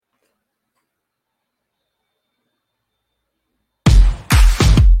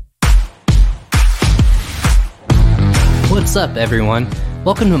What's up, everyone?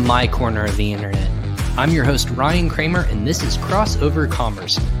 Welcome to my corner of the internet. I'm your host, Ryan Kramer, and this is Crossover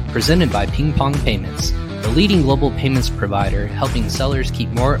Commerce, presented by Ping Pong Payments, the leading global payments provider helping sellers keep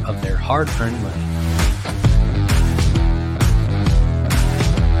more of their hard-earned money.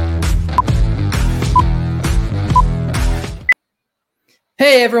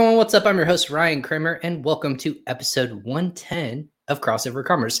 Hey everyone, what's up? I'm your host, Ryan Kramer, and welcome to episode 110 of Crossover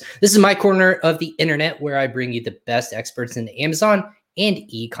Commerce. This is my corner of the internet where I bring you the best experts in the Amazon and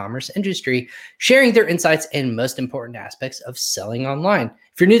e-commerce industry, sharing their insights and most important aspects of selling online.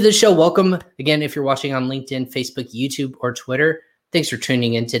 If you're new to the show, welcome. Again, if you're watching on LinkedIn, Facebook, YouTube, or Twitter, thanks for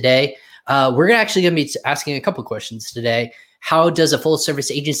tuning in today. We're actually going to be asking a couple questions today. How does a full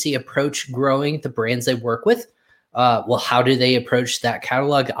service agency approach growing the brands they work with? How do they approach that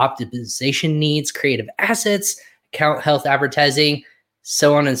catalog optimization needs, creative assets, account health advertising,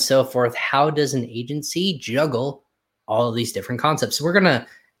 so on and so forth? How does an agency juggle all of these different concepts? So we're going to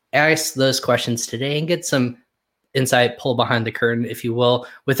ask those questions today and get some insight, pull behind the curtain, if you will,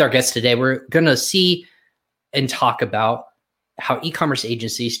 with our guests today. We're going to see and talk about how e-commerce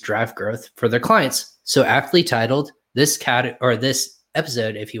agencies drive growth for their clients. So aptly titled, this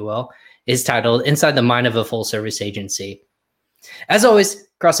episode, if you will, is titled Inside the Mind of a Full Service Agency. As always,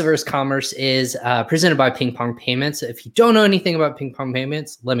 Crossover Commerce is presented by Ping Pong Payments. If you don't know anything about Ping Pong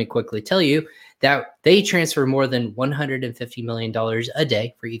Payments, let me quickly tell you that they transfer more than $150 million a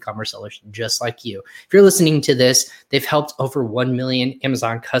day for e-commerce sellers just like you. If you're listening to this, they've helped over 1 million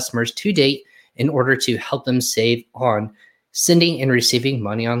Amazon customers to date in order to help them save on sending and receiving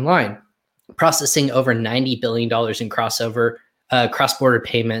money online, processing over $90 billion in cross-border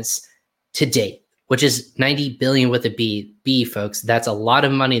payments to date, which is 90 billion with a B, folks. That's a lot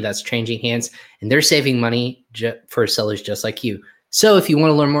of money that's changing hands, and they're saving money for sellers just like you. So if you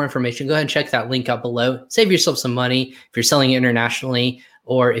want to learn more information, go ahead and check that link out below. Save yourself some money if you're selling internationally,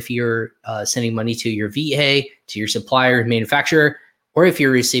 or if you're sending money to your VA, to your supplier, manufacturer, or if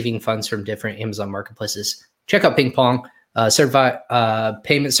you're receiving funds from different Amazon marketplaces. Check out Ping Pong, certified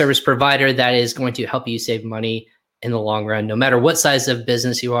payment service provider that is going to help you save money in the long run, no matter what size of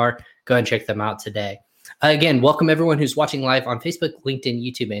business you are. Go ahead and check them out today. Again, welcome everyone who's watching live on Facebook, LinkedIn,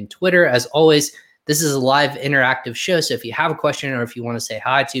 YouTube, and Twitter. As always, this is a live interactive show. So if you have a question or if you want to say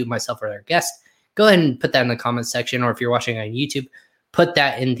hi to myself or our guest, go ahead and put that in the comments section. Or if you're watching on YouTube, put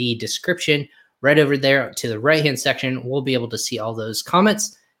that in the description right over there to the right-hand section. We'll be able to see all those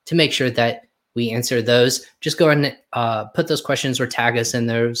comments to make sure that we answer those. Just go ahead and put those questions or tag us in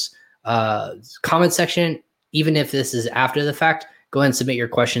those comment section. Even if this is after the fact, go ahead and submit your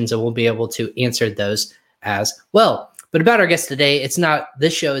questions and we'll be able to answer those as well. But about our guest today,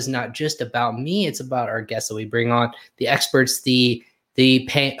 this show is not just about me. It's about our guests that we bring on, the experts, the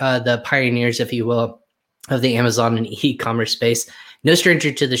pioneers, if you will, of the Amazon and e-commerce space. No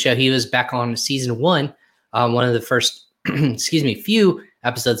stranger to the show. He was back on season one of the first, few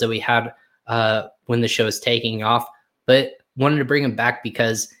episodes that we had when the show is taking off, but wanted to bring him back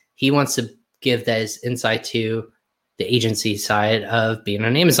because he wants to give that insight to the agency side of being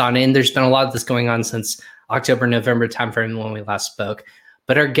on Amazon. And there's been a lot of this going on since October, November timeframe when we last spoke.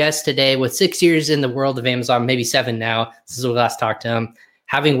 But our guest today, with 6 years in the world of Amazon, maybe 7 now, since we last talked to him,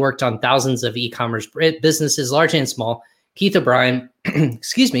 having worked on thousands of e-commerce businesses, large and small, Keith O'Brien,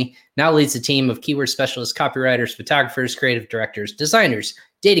 now leads a team of keyword specialists, copywriters, photographers, creative directors, designers,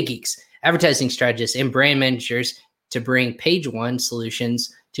 data geeks, advertising strategists, and brand managers to bring page one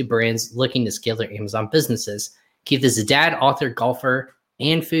solutions to brands looking to scale their Amazon businesses. Keith is a dad, author, golfer,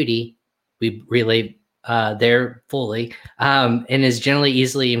 and foodie. We relate there fully, and is generally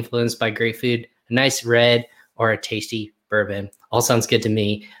easily influenced by great food, a nice red, or a tasty bourbon. All sounds good to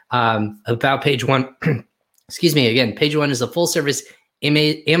me. About Page One, Page One is a full-service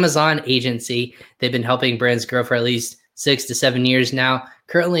Amazon agency. They've been helping brands grow for at least 6 to 7 years now,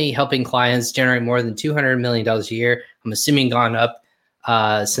 currently helping clients generate more than $200 million a year. I'm assuming gone up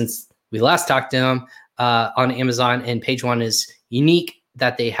since we last talked to them. On Amazon, and Page One is unique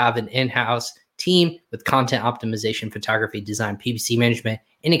that they have an in-house team with content optimization, photography, design, PPC management,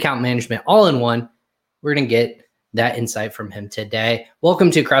 and account management all in one. We're going to get that insight from him today. Welcome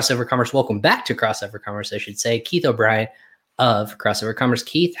to Crossover Commerce. Welcome back to Crossover Commerce, I should say. Keith O'Brien of Crossover Commerce.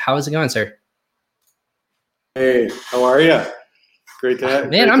 Keith, how is it going, sir? Hey, how are you? Great to have you.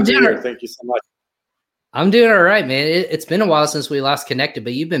 Man, I'm doing here. Thank you so much. I'm doing all right, man. It's been a while since we last connected,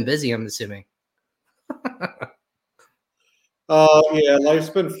 but you've been busy, I'm assuming. Yeah, life's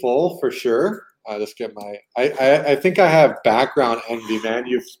been full for sure. I just get I think I have background envy, man.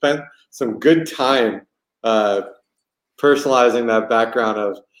 You've spent some good time personalizing that background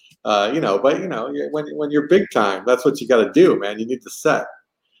of when you're big time, that's what you got to do, man. You need to set.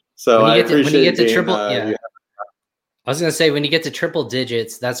 So I appreciate being. I was gonna say, when you get to triple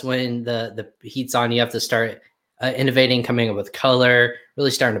digits, that's when the heat's on. You have to start innovating, coming up with color,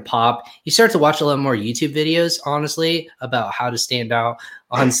 really starting to pop. You start to watch a lot more YouTube videos, honestly, about how to stand out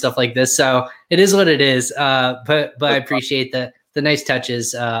on stuff like this. So it is what it is. But I appreciate the nice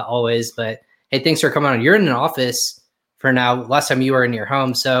touches always. But hey, thanks for coming on. You're in an office for now. Last time you were in your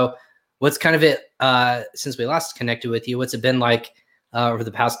home. So what's kind of it since we last connected with you? What's it been like over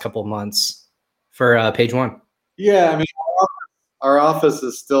the past couple months for Page One? Yeah, I mean, our office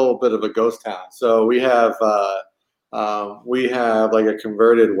is still a bit of a ghost town. So we have like a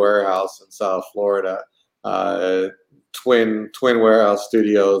converted warehouse in South Florida, twin warehouse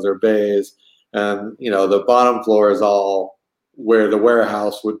studios or bays, and the bottom floor is all where the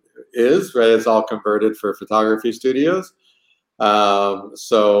warehouse is, right? It's all converted for photography studios.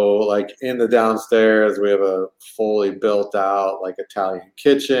 So like in the downstairs, we have a fully built out like Italian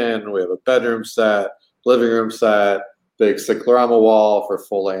kitchen. We have a bedroom set, living room set, big cyclorama wall for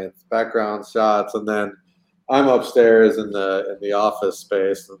full length background shots, and then I'm upstairs in the office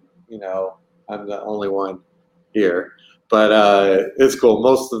space, and I'm the only one here. But it's cool.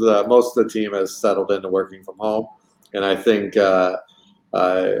 Most of the team has settled into working from home, and I think I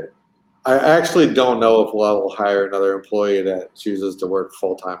actually don't know if we'll hire another employee that chooses to work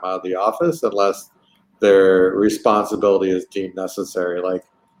full time out of the office unless their responsibility is deemed necessary, like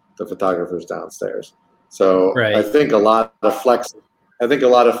the photographers downstairs. So right. I think a lot of flex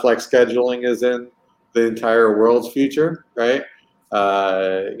scheduling is in the entire world's future, right?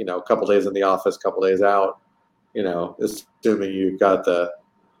 A couple days in the office, couple days out. Assuming you've got the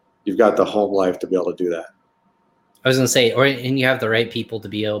home life to be able to do that. I was going to say, and you have the right people to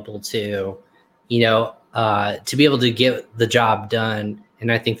be able to, to be able to get the job done.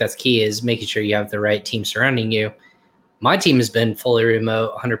 And I think that's key, is making sure you have the right team surrounding you. My team has been fully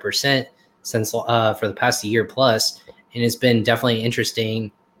remote 100% since for the past year plus, and it's been definitely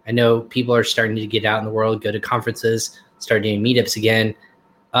interesting. I know people are starting to get out in the world, go to conferences, start doing meetups again.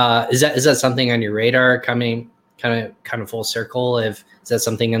 Is that something on your radar coming kind of full circle? Is that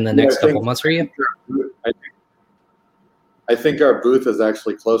something in the next couple of months for you? I think our booth is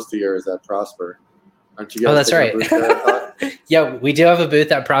actually close to yours at Prosper. Aren't you guys? Oh, that's right. Yeah, we do have a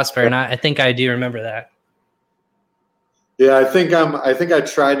booth at Prosper, and I think I do remember that. Yeah, I think I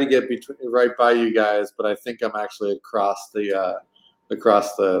tried to get right by you guys, but I think I'm actually across the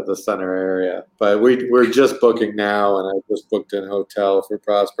center area. But we're just booking now, and I just booked in a hotel for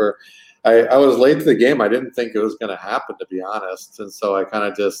Prosper. I was late to the game. I didn't think it was going to happen, to be honest, and so I kind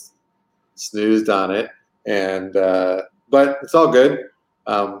of just snoozed on it. And but it's all good.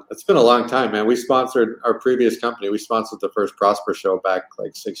 It's been a long time, man. We sponsored our previous company. We sponsored the first Prosper show back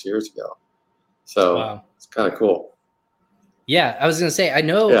like 6 years ago. So wow. It's kind of cool. Yeah, I was going to say, I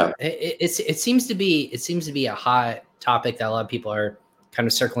know it seems to be a hot topic that a lot of people are kind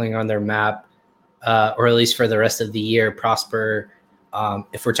of circling on their map, or at least for the rest of the year. Prosper,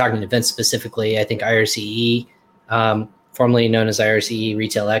 if we're talking events specifically, I think IRCE, formerly known as IRCE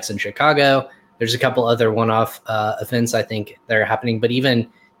Retail X in Chicago. There's a couple other one-off events I think that are happening, but even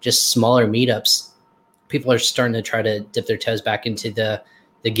just smaller meetups, people are starting to try to dip their toes back into the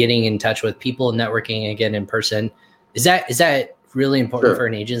getting in touch with people, networking again in person. Is that really important for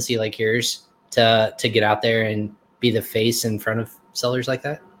an agency like yours to get out there and be the face in front of sellers like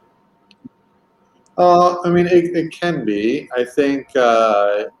that? I mean, it can be. I think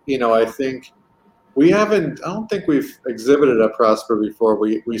I don't think we've exhibited at Prosper before.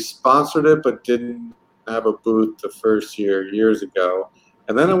 We sponsored it, but didn't have a booth the first years ago.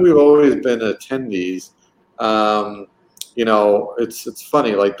 And then we've always been attendees. It's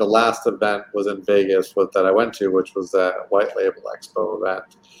funny, like the last event was in Vegas that I went to, which was that White Label Expo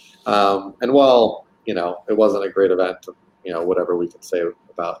event. And while, it wasn't a great event, whatever we can say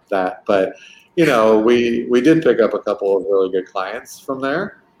about that. But, we did pick up a couple of really good clients from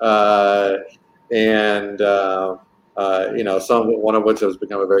there. One of which has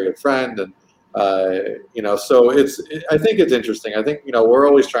become a very good friend, and so I think it's interesting. I think we're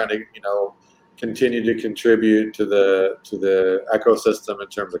always trying to continue to contribute to the ecosystem in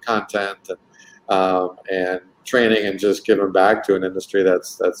terms of content and training, and just giving back to an industry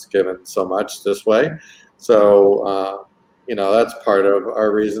that's given so much this way. So that's part of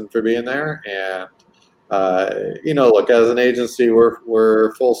our reason for being there. And look, as an agency,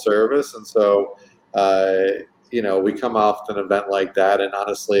 we're full service, and so we come off an event like that, and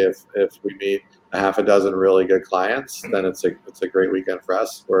honestly, if we meet a half a dozen really good clients, then it's a great weekend for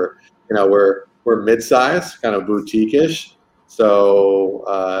us. We're mid-size, kind of boutique-ish, So,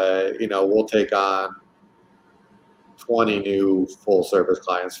 we'll take on 20 new full service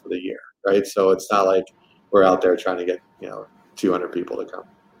clients for the year, right? So it's not like we're out there trying to get, 200 people to come.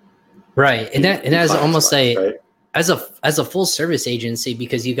 Right. And as almost right? as a full service agency,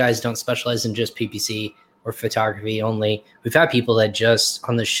 because you guys don't specialize in just PPC or photography only, we've had people that just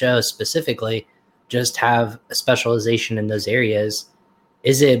on the show specifically just have a specialization in those areas.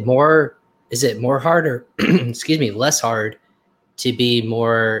 Is it more hard or excuse me, less hard to be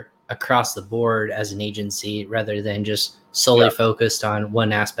more across the board as an agency rather than just solely focused on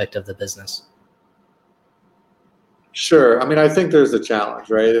one aspect of the business? Sure. I mean, I think there's a challenge,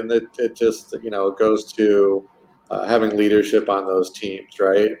 right? And it just, it goes to having leadership on those teams,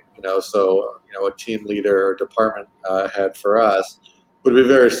 right? So, a team leader or department head for us would be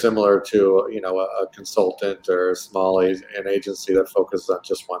very similar to, a consultant or a an agency that focuses on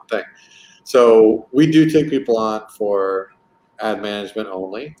just one thing. So we do take people on for ad management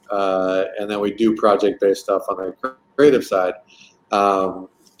only, and then we do project-based stuff on the creative side.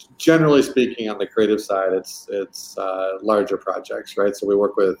 Generally speaking, on the creative side, it's larger projects, right? So we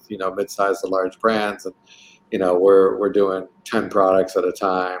work with mid-sized to large brands, and we're doing 10 products at a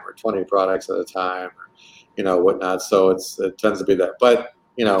time or 20 products at a time, or whatnot. So it tends to be that. But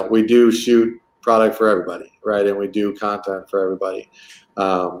we do shoot product for everybody, right? And we do content for everybody.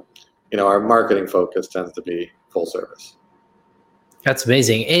 Our marketing focus tends to be full service. That's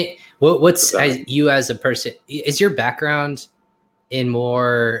amazing. What's you as a person? Is your background in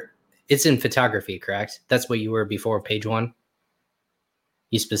more? It's in photography, correct? That's what you were before Page One.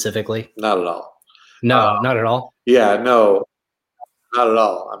 You specifically? Not at all. No, not at all. Yeah, no, not at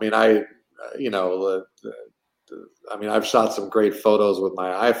all. I mean, I've shot some great photos with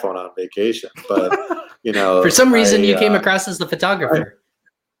my iPhone on vacation, but for some reason you came across as the photographer.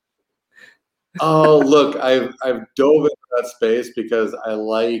 Oh, look, I've dove into that space because I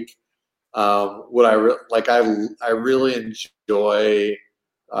like what I really enjoy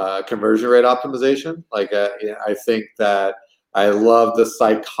conversion rate optimization. I think that I love the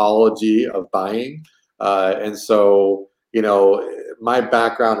psychology of buying, and so my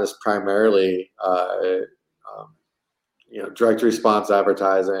background is primarily direct response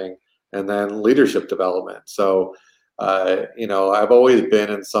advertising and then leadership development. So I've always been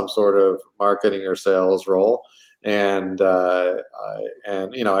in some sort of marketing or sales role, and I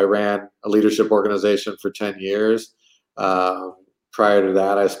ran a leadership organization for 10 years. Prior to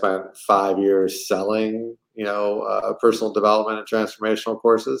that, I spent 5 years selling, personal development and transformational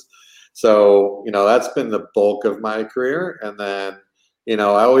courses. So, that's been the bulk of my career. And then,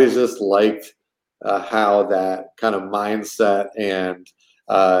 I always just liked how that kind of mindset and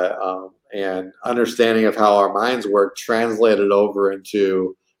understanding of how our minds work translated over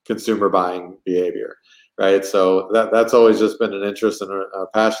into consumer buying behavior, right? So that's always just been an interest and a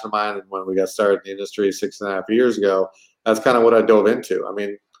passion of mine. And when we got started in the industry 6.5 years ago, that's kind of what I dove into. I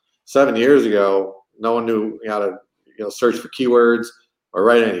mean, 7 years ago, no one knew how to search for keywords or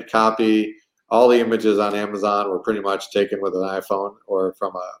write any copy. All the images on Amazon were pretty much taken with an iPhone or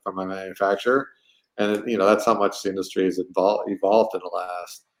from a manufacturer, and that's how much the industry has evolved in the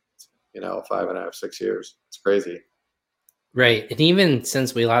last 5.5, 6 years. It's crazy. Right. And even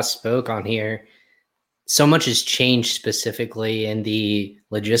since we last spoke on here, so much has changed specifically in the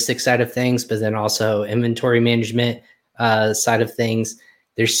logistics side of things, but then also inventory management side of things.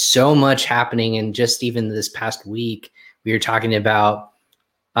 There's so much happening. And just even this past week, we were talking about,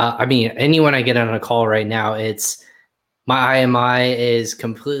 anyone I get on a call right now, it's my IMI is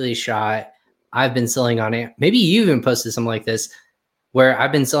completely shot. I've been selling on it. Maybe you even posted something like this, where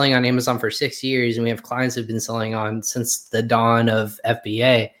I've been selling on Amazon for 6 years, and we have clients who've been selling on since the dawn of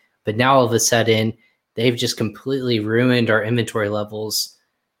FBA. But now all of a sudden, they've just completely ruined our inventory levels.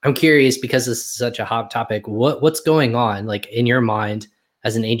 I'm curious, because this is such a hot topic, what's going on? Like, in your mind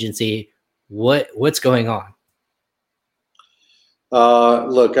as an agency, what's going on?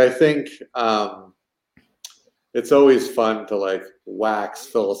 Look, I think it's always fun to wax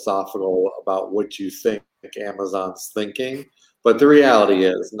philosophical about what you think Amazon's thinking. But the reality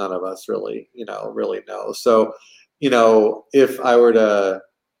is none of us really know. So, if I were to,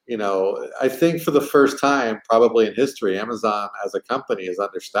 I think for the first time probably in history, Amazon as a company is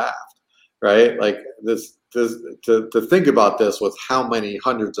understaffed, right? Like to think about this with how many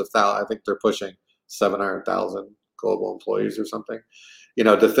hundreds of thousands, I think they're pushing 700,000 global employees or something,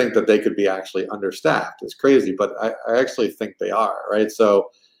 to think that they could be actually understaffed is crazy. But I actually think they are, right?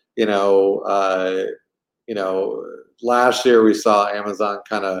 So, last year we saw Amazon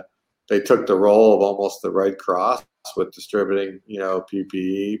they took the role of almost the Red Cross with distributing,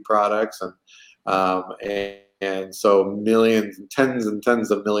 PPE products, and And so millions, tens and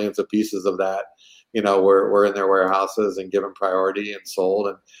tens of millions of pieces of that, were in their warehouses and given priority and sold.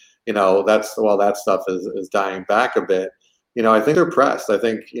 And, while that stuff is dying back a bit, I think they're pressed. I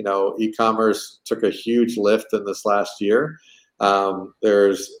think, e-commerce took a huge lift in this last year.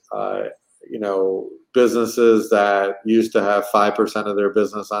 There's, businesses that used to have 5% of their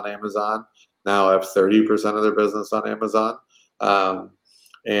business on Amazon now have 30% of their business on Amazon.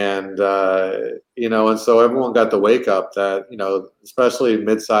 And so everyone got the wake up that, especially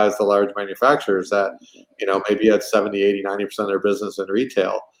mid-sized to large manufacturers that, maybe had 70, 80, 90% of their business in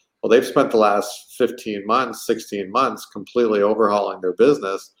retail. Well, they've spent the last 15 months, 16 months completely overhauling their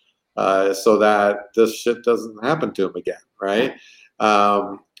business so that this shit doesn't happen to them again, right?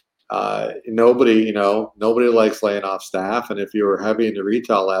 Nobody likes laying off staff. And if you were heavy into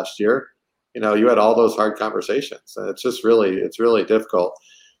retail last year, you had all those hard conversations, and it's really difficult.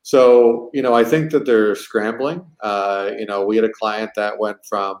 So, I think that they're scrambling. We had a client that went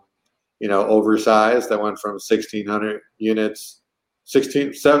from, oversized, that went from 1,600 units,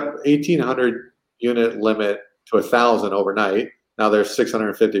 1,800 unit limit to 1,000 overnight. Now there's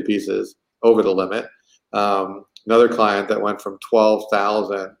 650 pieces over the limit. Another client that went from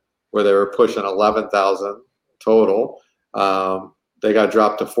 12,000, where they were pushing 11,000 total. They got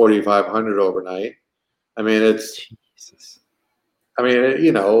dropped to 4,500 overnight. I mean,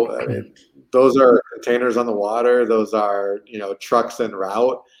 those are containers on the water. Those are, trucks en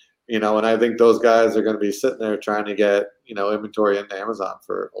route, and I think those guys are going to be sitting there trying to get, inventory into Amazon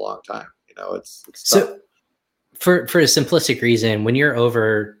for a long time. It's so tough. For a simplistic reason, when you're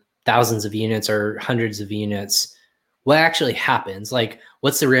over thousands of units or hundreds of units, what actually happens? Like,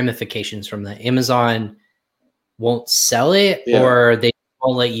 what's the ramifications from that? Amazon won't sell it, or they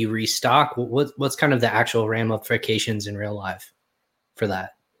won't let you restock? What's kind of the actual ramifications in real life for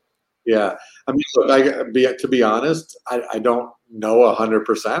that? Yeah, I mean, look, to be honest, I don't know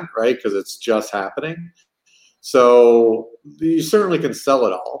 100%, right? Because it's just happening. So you certainly can sell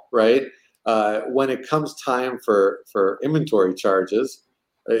it all, right? When it comes time for inventory charges,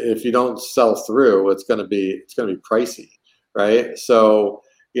 if you don't sell through, it's going to be pricey, right? So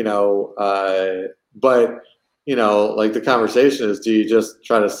but like the conversation is, do you just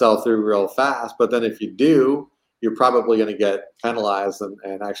try to sell through real fast? But then if you do, you're probably going to get penalized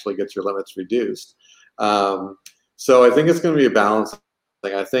and actually get your limits reduced. So I think it's going to be a balance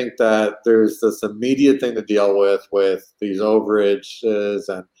thing. I think that there's this immediate thing to deal with these overages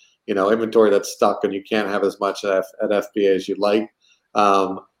and, inventory that's stuck and you can't have as much at FBA as you'd like.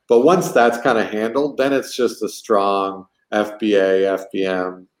 But once that's kind of handled, then it's just a strong FBA,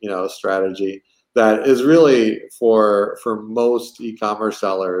 FBM, strategy that is really for most e-commerce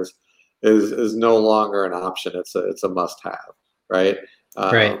sellers is no longer an option. It's a must-have, right?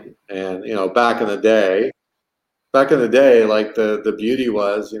 Right. And back in the day, like the beauty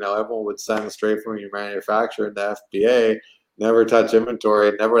was, everyone would send straight from your manufacturer into FBA, never touch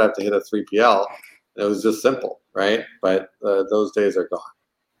inventory, never have to hit a 3PL. It was just simple, right? But those days are gone.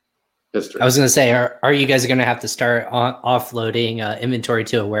 History. I was going to say, are you guys going to have to start offloading inventory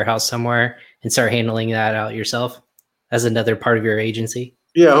to a warehouse somewhere and start handling that out yourself as another part of your agency?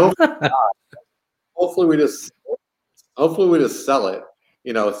 Yeah, hopefully we just sell it,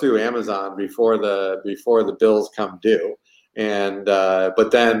 through Amazon before the bills come due, and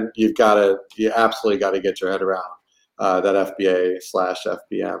but then you absolutely got to get your head around that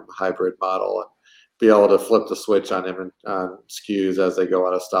FBA/FBM hybrid model and be able to flip the switch on SKUs as they go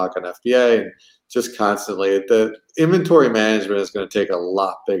out of stock on FBA, and just constantly the inventory management is going to take a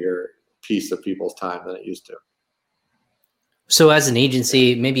lot bigger piece of people's time than it used to. So as an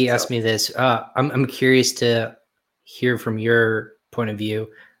agency, maybe ask me this. I'm curious to hear from your point of view.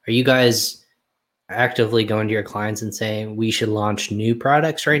 Are you guys actively going to your clients and saying we should launch new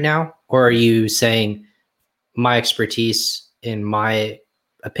products right now? Or are you saying my expertise, in my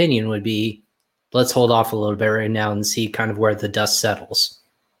opinion, would be let's hold off a little bit right now and see kind of where the dust settles?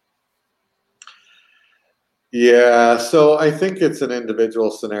 Yeah, so I think it's an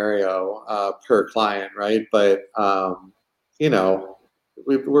individual scenario per client, right? But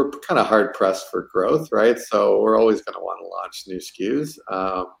we're kind of hard pressed for growth, right? So we're always going to want to launch new SKUs,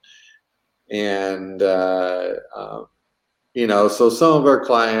 so some of our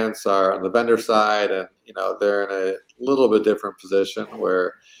clients are on the vendor side, and they're in a little bit different position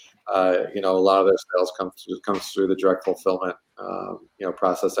where a lot of their sales comes through the direct fulfillment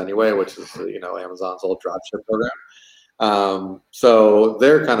process anyway, which is Amazon's old dropship program. So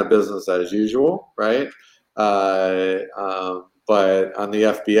they're kind of business as usual, right? But on the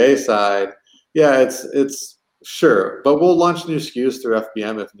FBA side, yeah, it's sure, but we'll launch new SKUs through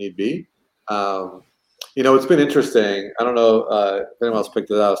FBM if need be. It's been interesting. I don't know if anyone else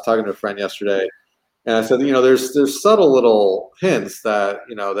picked it up. I was talking to a friend yesterday, and I said, there's subtle little hints that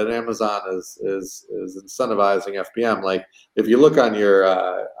that Amazon is incentivizing FBM. Like if you look on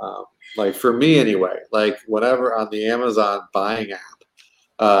your like for me anyway, like whenever on the Amazon buying app,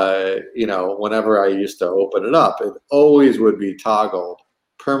 whenever I used to open it up, it always would be toggled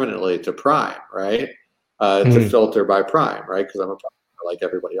permanently to Prime, right? To filter by Prime, right? Because I'm a Prime like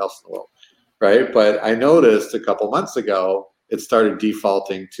everybody else in the world, right? But I noticed a couple months ago it started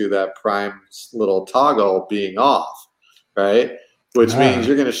defaulting to that Prime little toggle being off, right? Which means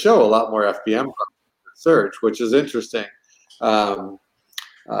you're going to show a lot more FBM search, which is interesting. And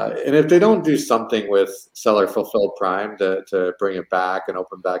if they don't do something with seller fulfilled Prime to bring it back and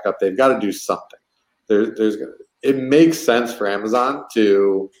open back up, they've got to do something. It makes sense for Amazon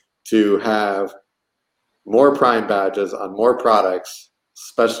to have more Prime badges on more products,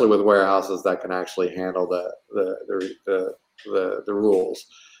 especially with warehouses that can actually handle the rules.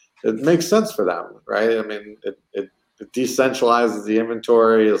 It makes sense for them, right? I mean, it decentralizes the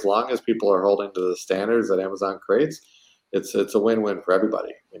inventory. As long as people are holding to the standards that Amazon creates, it's a win-win for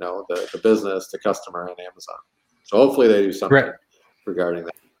everybody, the business, the customer, and Amazon. So hopefully they do something regarding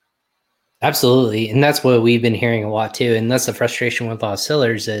that. Absolutely. And that's what we've been hearing a lot too. And that's the frustration with a lot of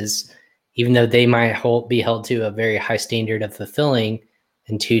sellers is even though they might be held to a very high standard of fulfilling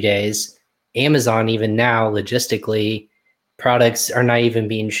in 2 days, Amazon, even now, logistically, products are not even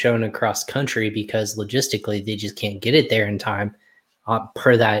being shown across country because logistically they just can't get it there in time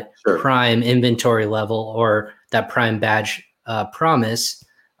per that Prime inventory level or that Prime badge promise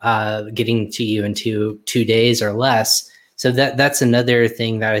getting to you in 2 days or less. So that's another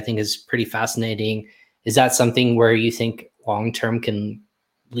thing that I think is pretty fascinating. Is that something where you think long-term can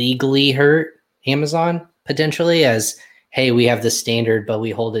legally hurt Amazon potentially as, hey, we have this standard, but we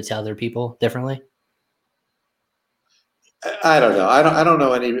hold it to other people differently? I don't know. I don't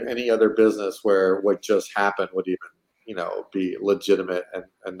know any other business where what just happened would even, be legitimate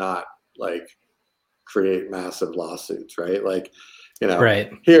and not like create massive lawsuits, right? Like,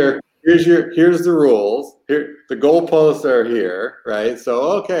 right. Here's the rules. Here the goalposts are here, right? So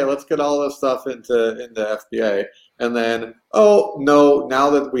okay, let's get all this stuff into FBA, and then no, now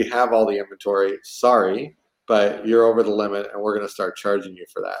that we have all the inventory, sorry, but you're over the limit, and we're going to start charging you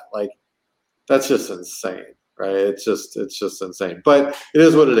for that. Like that's just insane, right? It's just insane. But it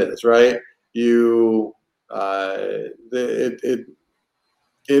is what it is, right?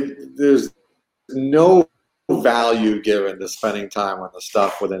 There's no value given to spending time on the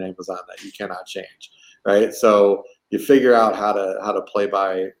stuff within Amazon that you cannot change, right? So you figure out how to play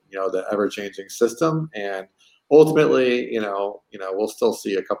by the ever-changing system, and ultimately we'll still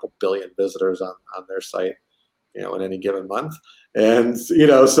see a couple billion visitors on their site in any given month, and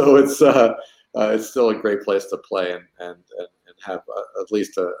so it's still a great place to play and have at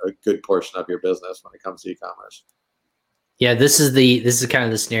least a good portion of your business when it comes to e-commerce. Yeah, this is kind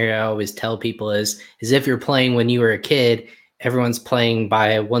of the scenario I always tell people is if you're playing when you were a kid, everyone's playing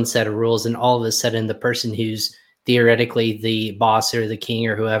by one set of rules, and all of a sudden the person who's theoretically the boss or the king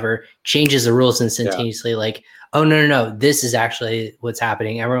or whoever changes the rules instantaneously. Like, oh no, this is actually what's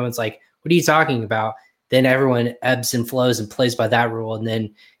happening. Everyone's like, what are you talking about? Then everyone ebbs and flows and plays by that rule, and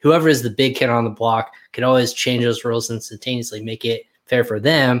then whoever is the big kid on the block can always change those rules instantaneously, make it fair for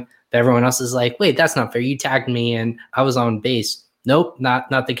them. But everyone else is like, wait, that's not fair. You tagged me and I was on base. Nope, not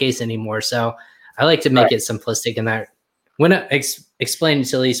the case anymore. So I like to make it simplistic in that when I explain it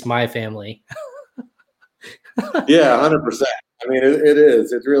to at least my family. Yeah, 100%. I mean, it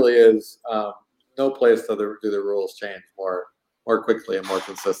is. It really is. No place do the rules change more quickly and more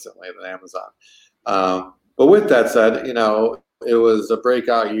consistently than Amazon. But with that said, it was a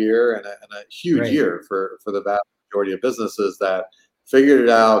breakout year and a huge year for the vast majority of businesses that figured it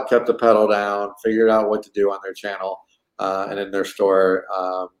out, kept the pedal down, figured out what to do on their channel and in their store,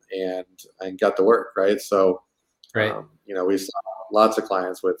 and got to work, right? So, we saw lots of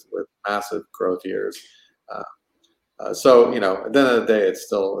clients with massive growth years. So, at the end of the day, it's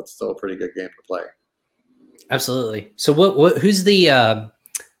still a pretty good game to play. Absolutely. So, who's the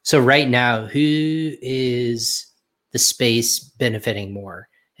so right now, who is the space benefiting more?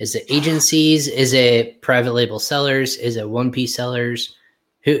 Is it agencies? Is it private label sellers? Is it 1P sellers?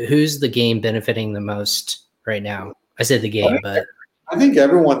 Who's the game benefiting the most right now? I said the game, but I think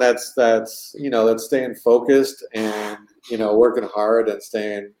everyone that's staying focused and working hard and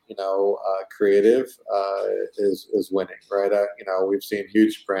staying creative is winning, right? We've seen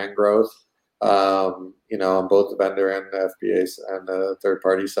huge brand growth, on both the vendor and the FBA and the third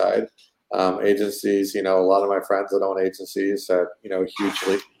party side. Agencies, a lot of my friends that own agencies have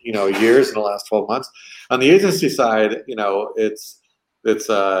years, in the last 12 months. On the agency side, it's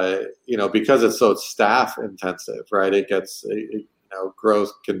because it's so staff intensive, right?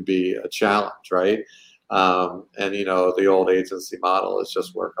 Growth can be a challenge, right? And the old agency model is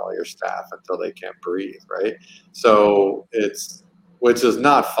just work all your staff until they can't breathe, right? So which is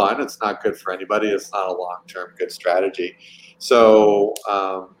not fun. It's not good for anybody. It's not a long-term good strategy. So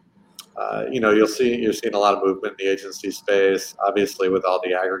you're seeing a lot of movement in the agency space. Obviously, with all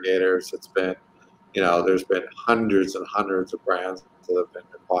the aggregators, it's been there's been hundreds and hundreds of brands that have been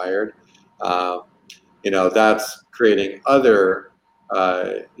acquired. That's creating other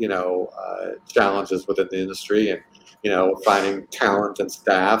challenges within the industry, and finding talent and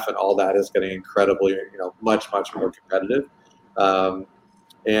staff and all that is getting incredibly much more competitive. But at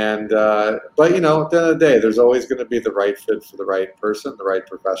the end of the day, there's always going to be the right fit for the right person, the right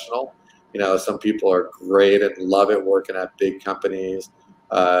professional. Some people are great and love it working at big companies,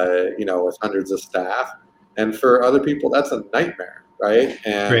 with hundreds of staff, and for other people that's a nightmare, right?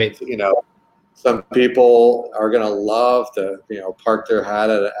 And Right. Some people are going to love to, park their hat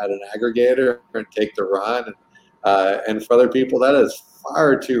at an aggregator and take the run. And for other people, that is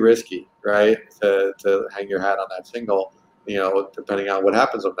far too risky, right? To hang your hat on that single, depending on what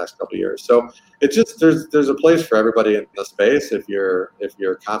happens over the next couple of years. So it's just, there's a place for everybody in the space. If you're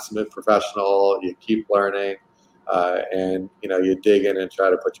a consummate professional, you keep learning, and, you dig in and try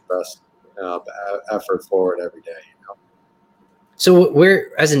to put your best effort forward every day. So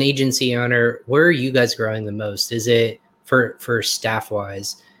where, as an agency owner, where are you guys growing the most? Is it for staff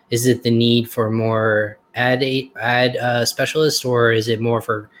wise? Is it the need for more ad specialists, or is it more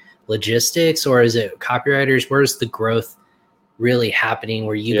for logistics, or is it copywriters? Where's the growth really happening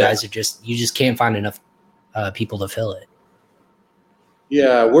where you guys are you just can't find enough people to fill it?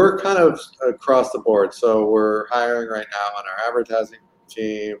 Yeah, we're kind of across the board. So we're hiring right now on our advertising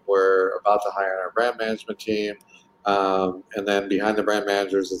team. We're about to hire on our brand management team. And then behind the brand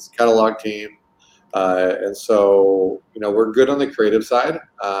managers is the catalog team. And so, we're good on the creative side,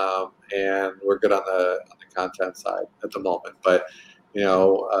 and we're good on the content side at the moment. But,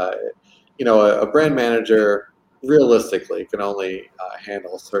 a brand manager realistically can only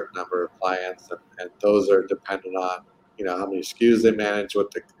handle a certain number of clients, and those are dependent on, how many SKUs they manage,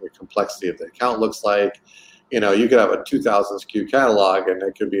 what the complexity of the account looks like. You could have a 2,000 SKU catalog, and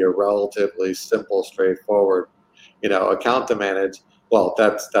it could be a relatively simple, straightforward account to manage. Well,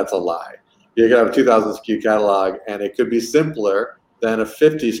 that's a lie. You can have a 2,000 SKU catalog, and it could be simpler than a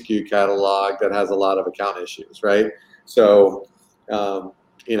 50 SKU catalog that has a lot of account issues, right? So,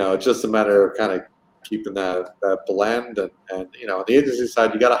 it's just a matter of kind of keeping that blend. And on the agency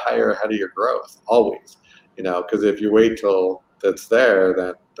side, you got to hire ahead of your growth always, because if you wait till it's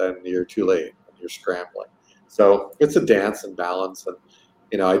there, then you're too late and you're scrambling. So it's a dance and balance.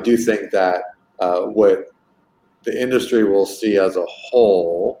 And, I do think that what the industry will see as a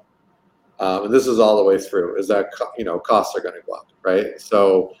whole, and this is all the way through, is that costs are going to go up, right?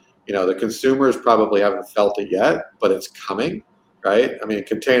 So the consumers probably haven't felt it yet, but it's coming, right? I mean, a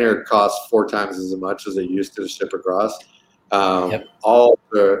container costs 4 times as much as it used to ship across. All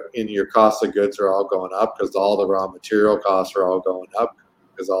in your cost of goods are all going up because all the raw material costs are all going up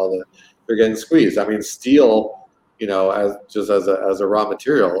because they're getting squeezed. I mean, steel, as a raw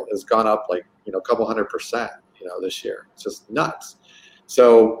material has gone up like a couple 100%. This year. It's just nuts.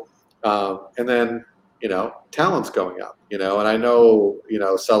 So, and then, talent's going up, and I know,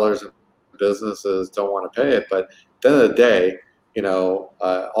 sellers and businesses don't want to pay it, but at the end of the day,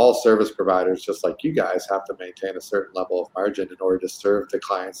 all service providers, just like you guys, have to maintain a certain level of margin in order to serve the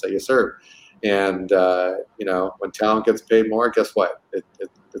clients that you serve. And, when talent gets paid more, guess what?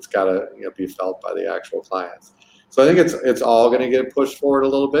 It's got to be felt by the actual clients. So I think it's all going to get pushed forward a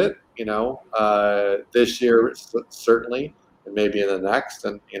little bit, this year certainly, and maybe in the next,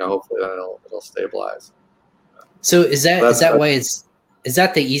 and hopefully then it'll stabilize. So is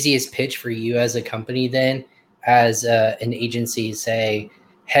that the easiest pitch for you as a company then, as an agency? Say,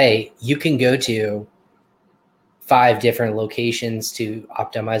 hey, you can go to 5 different locations to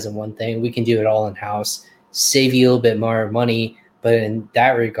optimize on one thing. We can do it all in house, save you a little bit more money, but in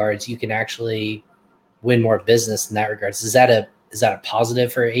that regards, you can actually win more business in that regards. Is that a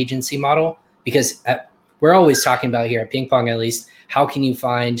positive for an agency model? Because we're always talking about here at Ping Pong, at least, how can you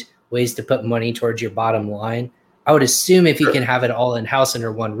find ways to put money towards your bottom line? I would assume if you can have it all in house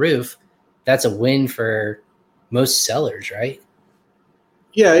under one roof, that's a win for most sellers, right?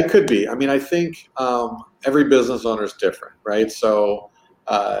 Yeah, it could be. I mean, I think every business owner is different, right? So,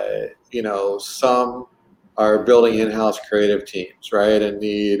 some are building in-house creative teams, right? And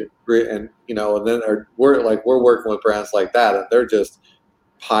then we're working with brands like that, and they're just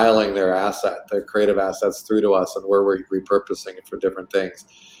piling their creative assets through to us, and we're repurposing it for different things.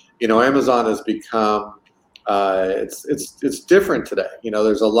 Amazon has become it's different today.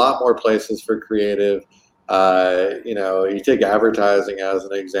 There's a lot more places for creative. You take advertising as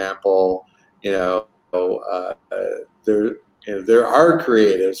an example. There are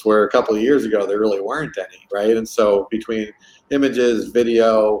creatives where a couple of years ago there really weren't any, right? And so between images,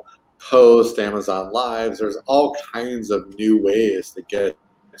 video, post, Amazon Lives, there's all kinds of new ways to get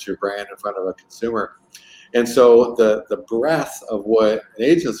your brand in front of a consumer. And so the breadth of what an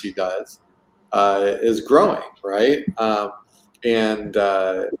agency does is growing, right? And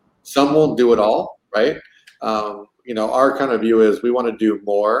some won't do it all, right? Our kind of view is we want to do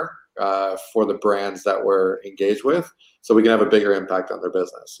more for the brands that we're engaged with, so we can have a bigger impact on their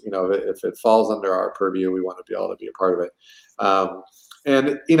business. If it falls under our purview, we want to be able to be a part of it.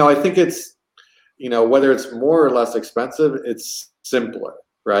 And I think it's, whether it's more or less expensive, it's simpler,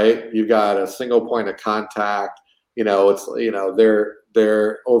 right? You've got a single point of contact. It's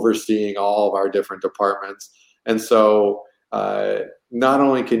they're overseeing all of our different departments, and so not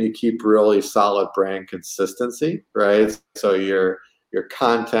only can you keep really solid brand consistency, right? So your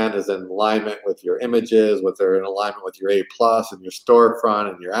content is in alignment with your images, they're in alignment with your A+ and your storefront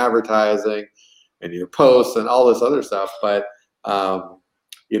and your advertising and your posts and all this other stuff. But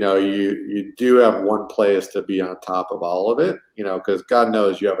you do have one place to be on top of all of it, because God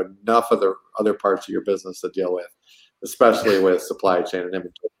knows you have enough of the other parts of your business to deal with, especially with supply chain and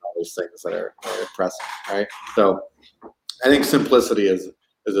inventory and all these things that are pressing, right? So I think simplicity is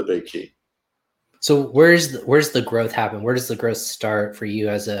a big key. So where's the growth happen? Where does the growth start for you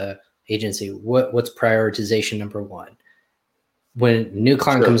as a agency? What's prioritization number one? When a new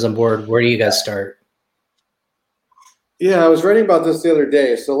client comes on board, where do you guys start? Yeah, I was writing about this the other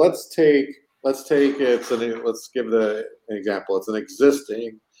day. So let's give the example. It's an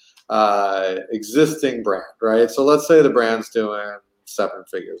existing brand, right? So let's say the brand's doing 7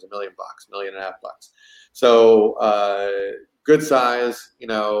 figures, $1 million, $1.5 million. So good size,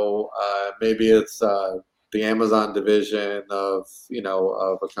 maybe it's the Amazon division of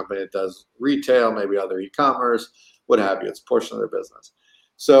a company that does retail, maybe other e-commerce, what have you. It's a portion of their business.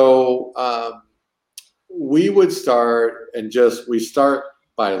 So we would start we start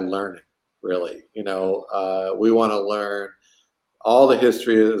by learning, really. We want to learn all the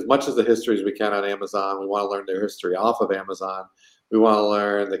history, as much as the history as we can on Amazon. We want to learn their history off of Amazon. We want to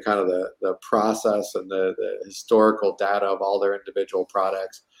learn the kind of the process and the historical data of all their individual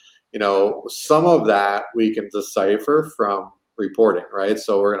products. Some of that we can decipher from reporting, right?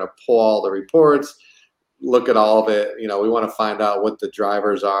 So we're going to pull all the reports, look at all of it. We want to find out what the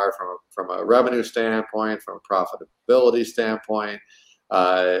drivers are from a revenue standpoint, from a profitability standpoint,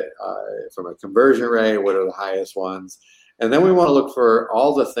 from a conversion rate, what are the highest ones? And then we want to look for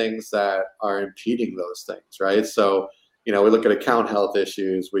all the things that are impeding those things, right? So, we look at account health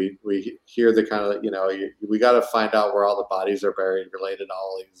issues. We hear the kind of, we got to find out where all the bodies are buried related to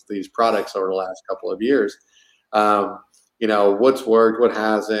all these products over the last couple of years. What's worked, what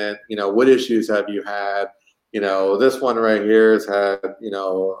hasn't, what issues have you had? This one right here has had, a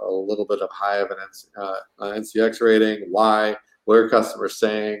little bit of high of an NCX rating. Why? What are customers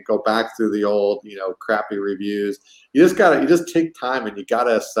saying? Go back through the old, crappy reviews. You just take time and you got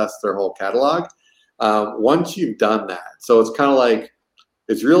to assess their whole catalog. Once you've done that, so it's kind of like,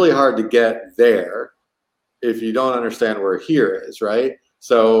 it's really hard to get there if you don't understand where here is, right?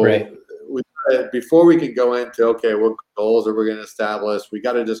 So right. Before we can go into, okay, what goals are we going to establish, we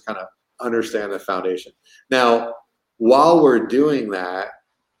got to just kind of understand the foundation. Now, while we're doing that,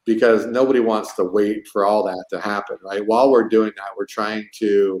 because nobody wants to wait for all that to happen, right? While we're doing that, we're trying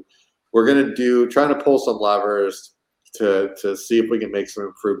to pull some levers to see if we can make some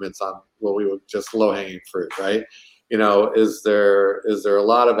improvements on what we would just low-hanging fruit, right? Is there a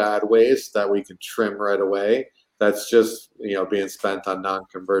lot of ad waste that we can trim right away that's just being spent on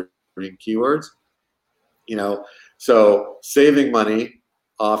non-converting keywords? So saving money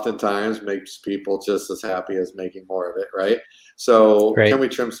oftentimes makes people just as happy as making more of it, right? So Can we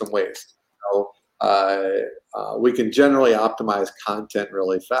trim some waste? We can generally optimize content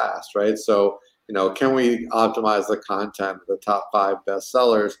really fast, right? So can we optimize the content of the top 5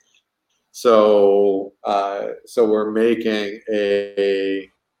 bestsellers? So we're making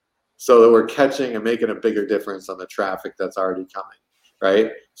so that we're catching and making a bigger difference on the traffic that's already coming,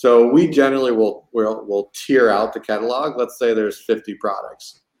 right? So we generally will tier out the catalog. Let's say there's 50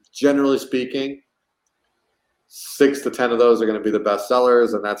 products. Generally speaking, 6 to 10 of those are going to be the best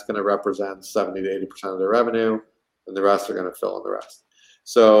sellers, and that's going to represent 70 to 80% of their revenue, and the rest are going to fill in the rest.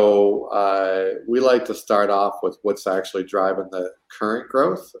 So we like to start off with what's actually driving the current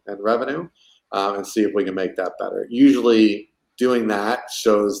growth and revenue, and see if we can make that better. Usually doing that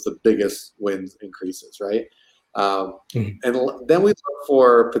shows the biggest wins increases, right? And then we look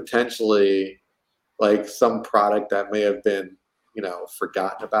for potentially like some product that may have been,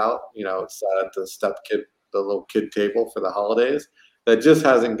 forgotten about, it's at the little kid table for the holidays that just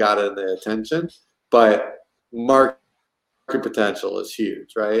hasn't gotten the attention, but market potential is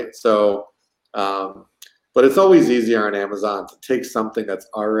huge, right? So, but it's always easier on Amazon to take something that's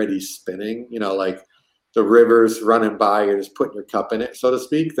already spinning, like the river's running by, you're just putting your cup in it, so to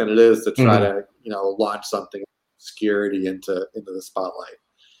speak, than it is to try to, launch something obscurity into the spotlight.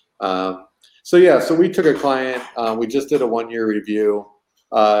 So we took a client, we just did a 1-year review,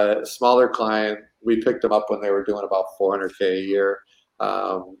 smaller client. We picked them up when they were doing about $400K a year.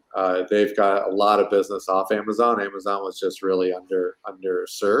 They've got a lot of business off Amazon. Amazon was just really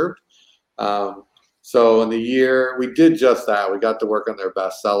underserved. So in the year, we did just that. We got to work on their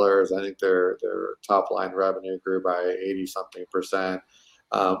best sellers. I think their top line revenue grew by 80-something%.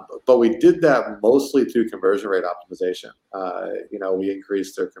 But we did that mostly through conversion rate optimization. We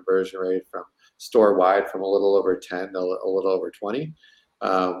increased their conversion rate from store wide from a little over 10 to a little over 20,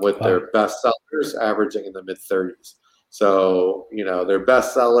 with their best sellers averaging in the mid 30s. So, their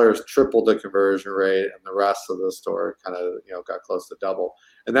best sellers tripled the conversion rate, and the rest of the store kind of, got close to double.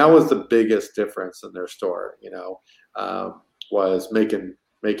 And that was the biggest difference in their store, was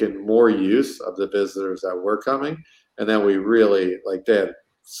making more use of the visitors that were coming. And then we really, they had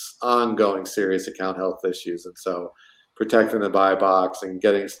ongoing serious account health issues. And so protecting the buy box and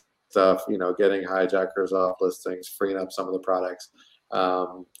getting stuff, getting hijackers off listings, freeing up some of the products,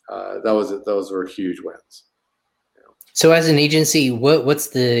 those were huge wins. So as an agency,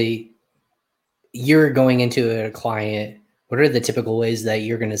 you're going into a client, what are the typical ways that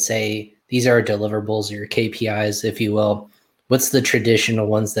you're going to say, these are deliverables, your KPIs, if you will? What's the traditional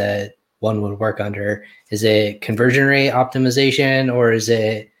ones that one would work under? Is it conversion rate optimization, or is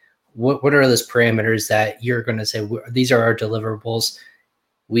it, what are those parameters that you're going to say, these are our deliverables?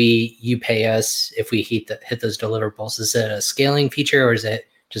 You pay us if we hit those deliverables. Is it a scaling feature, or is it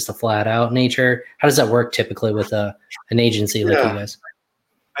just a flat out nature? How does that work typically with an agency like you guys?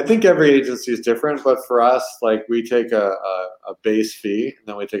 I think every agency is different, but for us, we take a base fee, and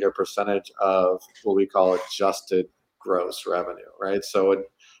then we take a percentage of what we call adjusted gross revenue, right? So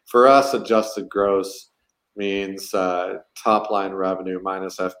for us, adjusted gross means top line revenue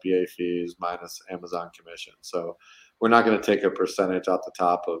minus FBA fees minus Amazon commission. So we're not going to take a percentage off the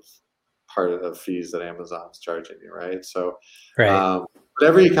top of part of the fees that Amazon's charging you, right? So, right. But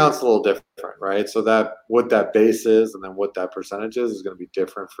every account's a little different, right? So that what that base is and then what that percentage is going to be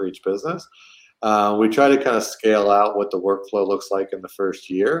different for each business. We try to kind of scale out what the workflow looks like in the first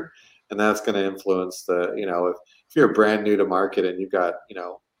year, and that's going to influence the, if you're brand new to market and you've got,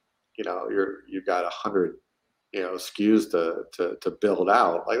 you've got 100, SKUs to build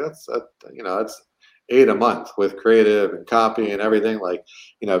out, that's 8 a month with creative and copy and everything.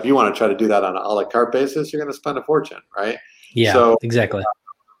 If you want to try to do that on an a la carte basis, you're going to spend a fortune, right? Yeah, so, exactly.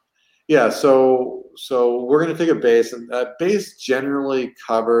 Yeah. So we're going to take a base, and that base generally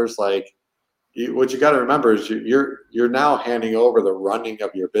covers what you got to remember is you're now handing over the running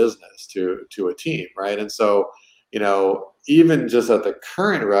of your business to a team, right? And so, even just at the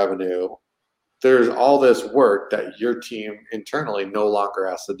current revenue, there's all this work that your team internally no longer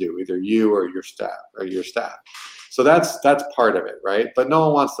has to do, either you or your staff. So that's part of it, right? But no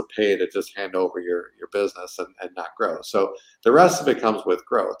one wants to pay to just hand over your business and not grow. So the rest of it comes with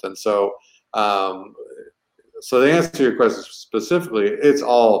growth. And so, so to answer your question specifically, it's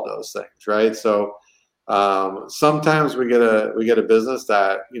all of those things, right? So sometimes we get a business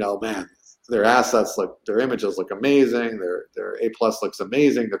that, man, their assets their images look amazing, their A+ looks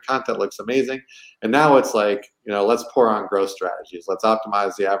amazing, their content looks amazing, and now it's let's pour on growth strategies. Let's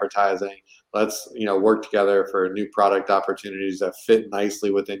optimize the advertising. Let's work together for new product opportunities that fit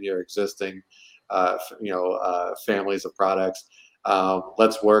nicely within your existing families of products.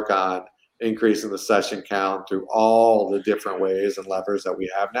 Let's work on increasing the session count through all the different ways and levers that we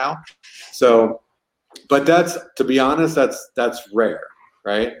have now. So, but to be honest, that's rare,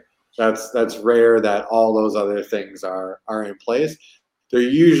 right? That's rare that all those other things are in place. They're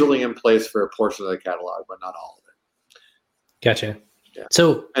usually in place for a portion of the catalog, but not all of it. Gotcha. Yeah.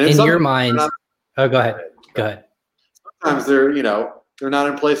 So in your mind, go ahead. Sometimes they're not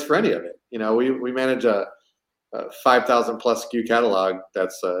in place for any of it. We manage a 5,000 plus SKU catalog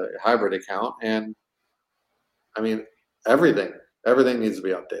that's a hybrid account, and I mean everything needs to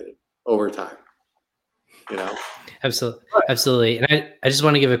be updated over time. Absolutely. Absolutely. And I just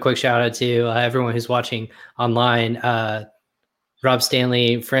want to give a quick shout out to everyone who's watching online. Rob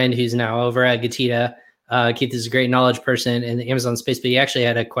Stanley, friend who's now over at Gatita. Keith is a great knowledge person in the Amazon space, but he actually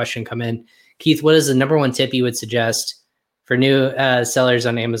had a question come in. Keith, what is the number one tip you would suggest for new sellers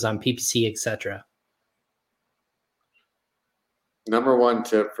on Amazon, PPC, etc.? Number one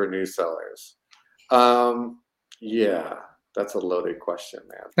tip for new sellers. Yeah, that's a loaded question,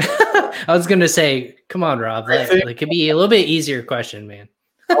 man. I was going to say, come on, Rob. It could be a little bit easier question, man.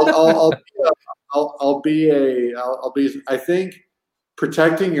 I think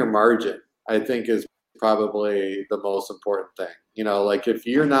protecting your margin, I think, is probably the most important thing. Like if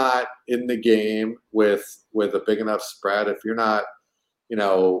you're not in the game with a big enough spread, if you're not,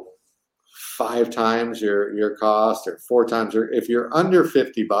 5 times your cost or 4 times if you're under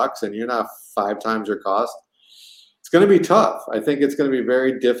 $50 and you're not 5 times your cost, it's going to be tough. I think it's going to be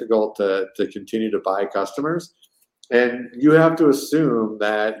very difficult to continue to buy customers. And you have to assume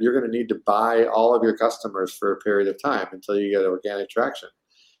that you're going to need to buy all of your customers for a period of time until you get organic traction.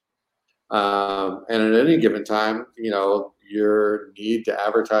 And at any given time, your need to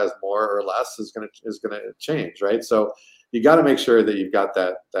advertise more or less is going to change, right? So you got to make sure that you've got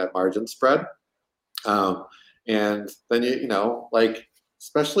that margin spread. And then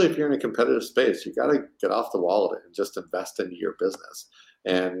especially if you're in a competitive space, you got to get off the wallet and just invest into your business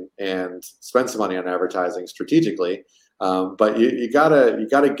and spend some money on advertising strategically. But you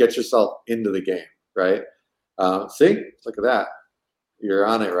gotta get yourself into the game, right? See, look at that. You're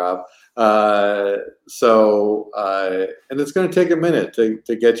on it, Rob. And it's going to take a minute to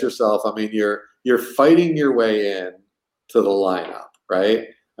get yourself. I mean, you're fighting your way in to the lineup, right?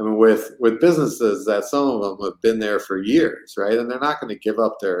 I mean, with businesses that some of them have been there for years, right? And they're not going to give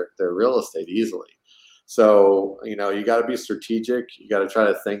up their real estate easily. So, you got to be strategic. You got to try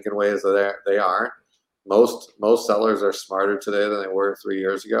to think in ways that they aren't. Most sellers are smarter today than they were 3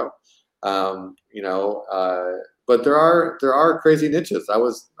 years ago. But there are crazy niches. I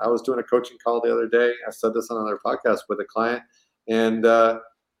was doing a coaching call the other day. I said this on another podcast with a client, and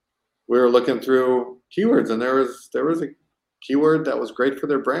we were looking through keywords, and there was a keyword that was great for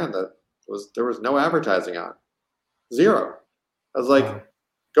their brand there was no advertising on, 0. I was like, wow.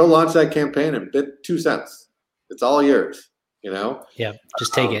 Go launch that campaign and bid 2 cents. It's all yours, Yeah,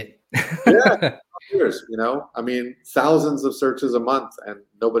 just take it. Yeah, yours. I mean, thousands of searches a month and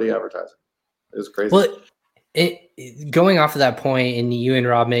nobody advertising. It was crazy. Well, going off of that point, and you and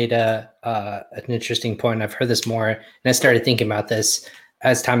Rob made an interesting point. I've heard this more, and I started thinking about this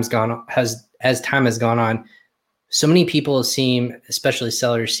as time has gone on. So many people especially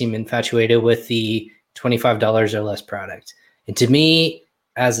sellers, seem infatuated with the $25 or less product. And to me,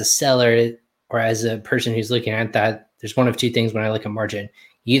 as a seller or as a person who's looking at that, there's one of two things when I look at margin.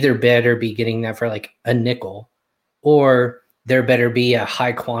 You either better be getting that for like a nickel, or there better be a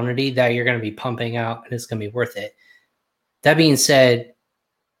high quantity that you're going to be pumping out and it's going to be worth it. That being said,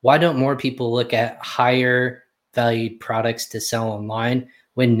 why don't more people look at higher valued products to sell online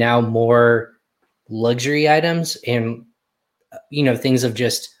when now more luxury items and things of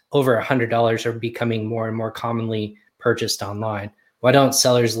just over $100 are becoming more and more commonly purchased online? Why don't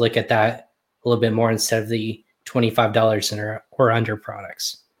sellers look at that a little bit more instead of the $25 or under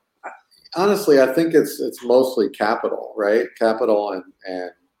products? Honestly, I think it's mostly capital, right? Capital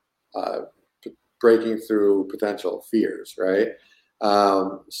and breaking through potential fears, right?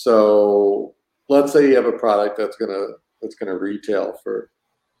 So let's say you have a product that's gonna retail for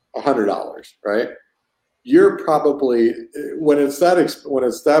 $100, right? You're probably, when it's that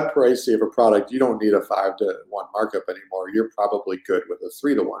pricey of a product, you don't need a 5-to-1 markup anymore. You're probably good with a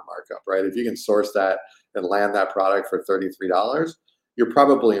 3-to-1 markup, right? If you can source that and land that product for $33, you're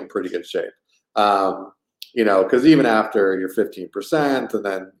probably in pretty good shape. Because even after your 15%, and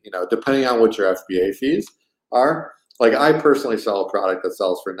then, depending on what your FBA fees are, like I personally sell a product that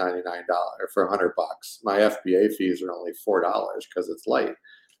sells for $99 or for $100. My FBA fees are only $4 because it's light.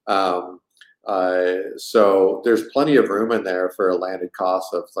 So there's plenty of room in there for a landed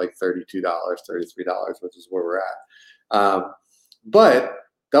cost of like $32, $33, which is where we're at. But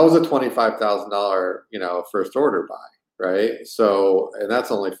that was a $25,000, first order buy, right? So, and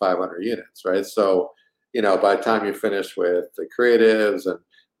that's only 500 units, right? So, by the time you finish with the creatives, and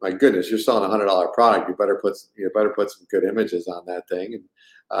my goodness, you're selling a $100 product, you better put some good images on that thing.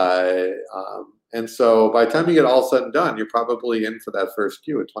 And so by the time you get all said and done, you're probably in for that first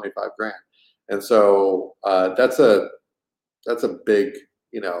SKU at $25,000. And so that's a big,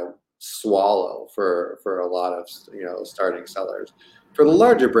 swallow for a lot of, starting sellers. For the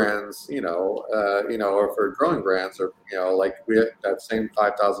larger brands, or for growing brands, or, like we have that same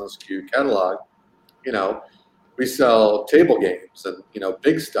 5,000 SKU catalog, we sell table games and,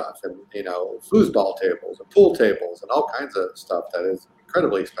 big stuff and, foosball tables and pool tables and all kinds of stuff that is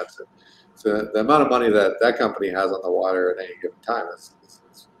incredibly expensive. So the amount of money that company has on the water at any given time is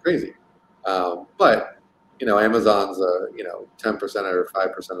crazy. But, Amazon's 10% or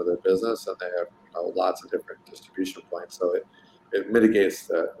 5% of their business, and they have lots of different distribution points. So it mitigates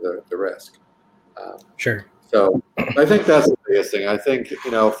the risk. Sure. So I think that's the biggest thing. I think,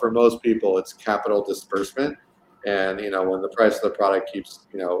 for most people, it's capital disbursement. And, when the price of the product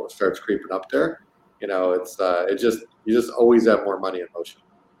starts creeping up there, you just always have more money in motion.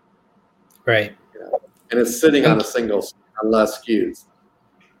 Right. And it's sitting on a single, on less SKUs.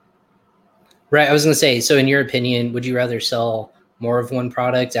 Right. I was going to say, so in your opinion, would you rather sell more of one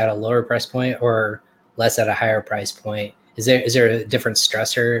product at a lower price point or less at a higher price point? Is there a different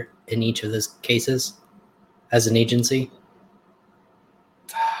stressor in each of those cases as an agency?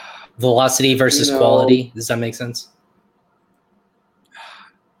 Velocity versus quality. Does that make sense?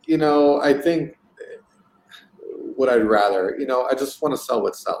 I think what I'd rather, I just want to sell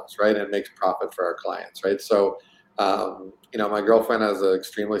what sells, right? And makes profit for our clients, right? So, my girlfriend has an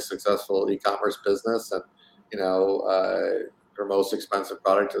extremely successful e-commerce business, and, her most expensive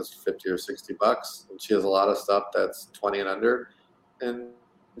product is $50 or $60. And she has a lot of stuff that's 20 and under, and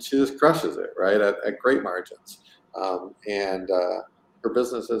she just crushes it, right? At great margins. And her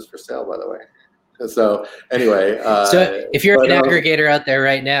business is for sale, by the way. So anyway. So if you're an aggregator out there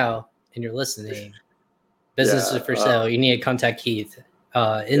right now and you're listening, business is for sale, you need to contact Keith.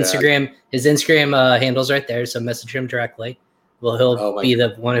 Instagram, his Instagram handle's right there, so message him directly. Well, he'll be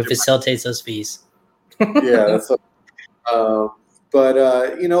the one who facilitates those fees. Yeah, that's.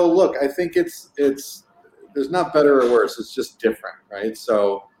 Look, I think it's there's not better or worse. It's just different, right?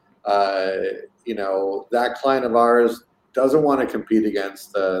 So, that client of ours doesn't want to compete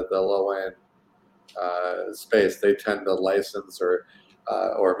against the low end space. They tend to license or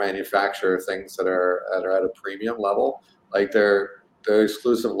manufacture things that are at a premium level. Like they're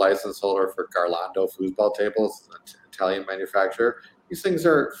exclusive license holder for Garlando foosball tables, an Italian manufacturer. These things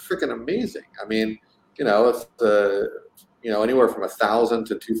are freaking amazing. I mean, it's anywhere from $1,000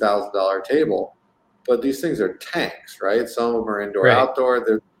 to $2,000 table, but these things are tanks, right? Some of them are indoor, outdoor.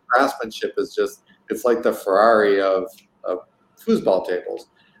 Their craftsmanship is it's like the Ferrari of foosball tables.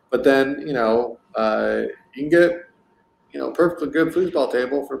 But then, you can get, perfectly good foosball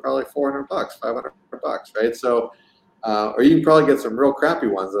table for probably $400, $500, right? So, or you can probably get some real crappy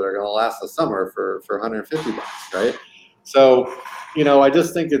ones that are going to last the summer for $150, right? So, I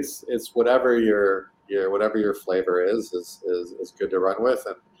just think it's whatever your flavor is good to run with,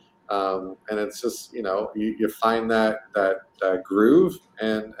 and it's just you find that groove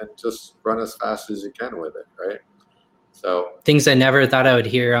and just run as fast as you can with it, right? So things I never thought I would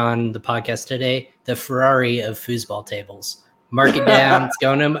hear on the podcast today: the Ferrari of foosball tables. Mark it down. It's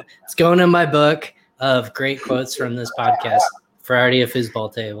going in my book of great quotes from this podcast. Ferrari of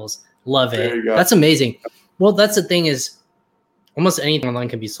foosball tables. Love it. That's amazing. Well, that's the thing is, almost anything online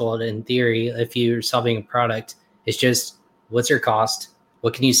can be sold in theory if you're solving a product. It's just, what's your cost?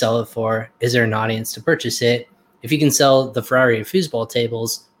 What can you sell it for? Is there an audience to purchase it? If you can sell the Ferrari of foosball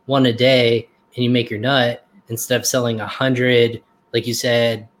tables one a day and you make your nut, instead of selling 100, like you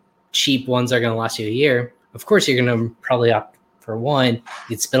said, cheap ones that are going to last you a year, of course you're going to probably opt for one.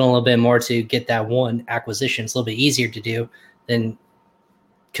 You'd spend a little bit more to get that one acquisition. It's a little bit easier to do than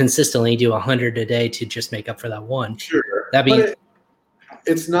consistently do 100 a day to just make up for that one. Sure.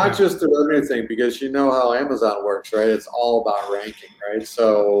 It's not just the revenue thing, because how Amazon works, right? It's all about ranking, right?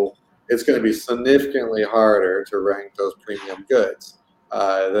 So it's going to be significantly harder to rank those premium goods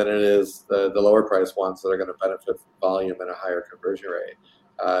than it is the lower price ones that are going to benefit from volume and a higher conversion rate.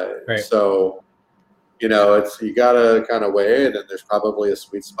 So, you got to kind of weigh it, and there's probably a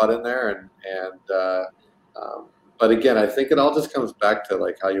sweet spot in there. But again, I think it all just comes back to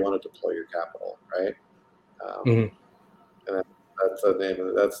like how you want to deploy your capital, right? And that's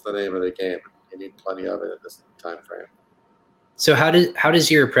the name of the game. You need plenty of it at this time frame. So how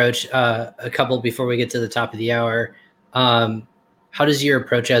does your approach? A couple before we get to the top of the hour. How does your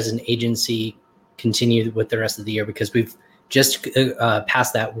approach as an agency continue with the rest of the year? Because we've just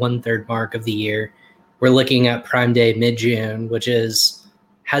passed that 1/3 mark of the year. We're looking at Prime Day mid-June, which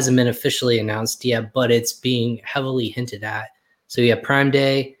hasn't been officially announced yet, but it's being heavily hinted at. So you have Prime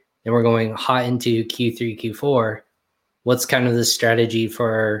Day, and we're going hot into Q3, Q4. What's kind of the strategy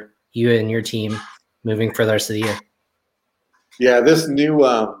for you and your team moving for the rest of the year? Yeah, this new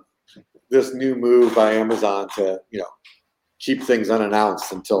move by Amazon to keep things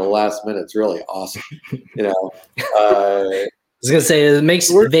unannounced until the last minute is really awesome. was gonna say it makes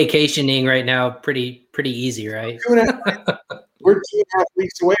vacationing right now pretty easy, right? We're 2.5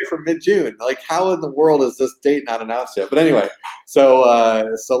 weeks away from mid-June. Like, how in the world is this date not announced yet? But anyway, so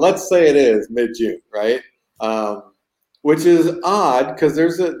let's say it is mid-June, right? Which is odd because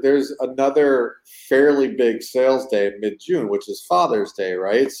there's another fairly big sales day mid-June, which is Father's Day,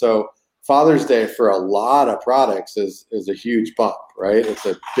 right? So Father's Day for a lot of products is a huge bump, right? It's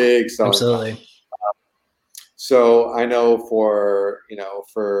a big selling Absolutely. bump. So I know for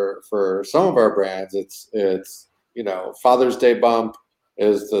some of our brands, it's Father's Day bump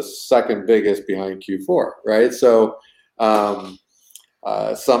is the second biggest behind Q4, right? So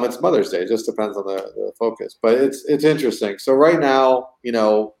some it's Mother's Day. It just depends on the focus, but it's interesting. So right now,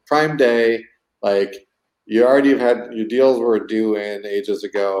 Prime Day, like you already have had your deals were due in ages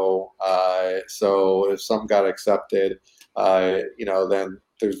ago. So if some got accepted, then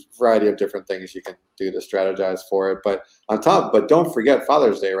there's a variety of different things you can do to strategize for it. But but don't forget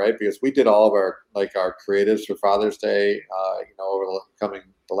Father's Day, right? Because we did all of our creatives for Father's Day, over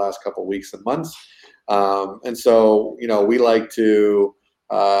the last couple of weeks and months. And so, we like to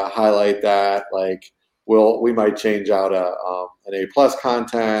highlight that, like, we might change out an A+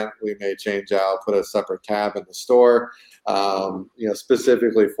 content. We may put a separate tab in the store,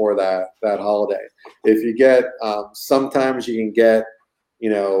 specifically for that holiday. If you get, sometimes you can get,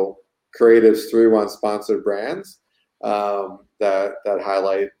 creatives through on sponsored brands that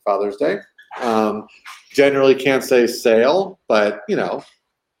highlight Father's Day. Generally can't say sale, but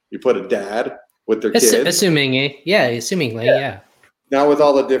you put a dad with their kids. Assumingly, yeah. Now with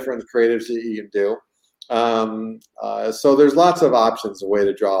all the different creatives that you can do. So there's lots of options, a way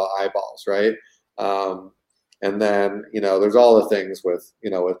to draw eyeballs, right? And then, there's all the things with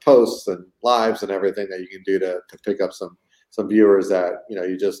posts and lives and everything that you can do to pick up some viewers that,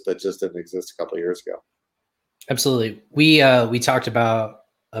 that just didn't exist a couple of years ago. Absolutely. We talked about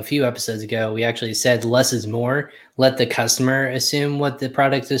a few episodes ago. We actually said less is more. Let the customer assume what the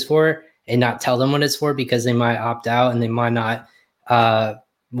product is for and not tell them what it's for, because they might opt out and they might not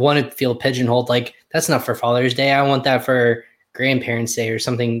want to feel pigeonholed. Like, that's not for Father's Day. I want that for Grandparents' Day or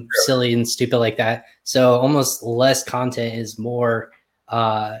something silly and stupid like that. So almost less content is more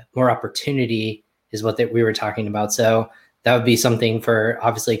opportunity is what we were talking about. So that would be something for,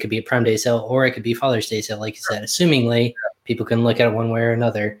 obviously it could be a Prime Day sale or it could be Father's Day sale, like you said. Assumingly, people can look at it one way or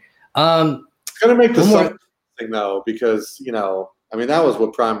another. It's going to make the summer thing though, because that was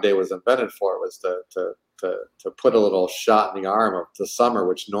what Prime Day was invented for, was to put a little shot in the arm of the summer,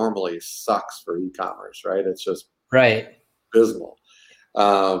 which normally sucks for e-commerce, right? It's just abysmal.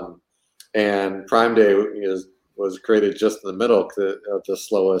 And Prime Day was created just in the middle of the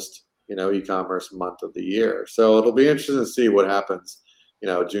slowest e-commerce month of the year. So it'll be interesting to see what happens,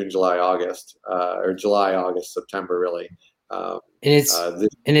 June, July, August, or July, August, September, really. And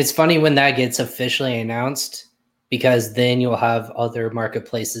it's funny when that gets officially announced, because then you'll have other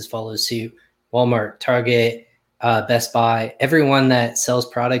marketplaces follow suit. Walmart, Target, Best Buy, everyone that sells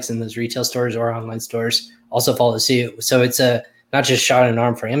products in those retail stores or online stores also follow suit. So it's not just shot in the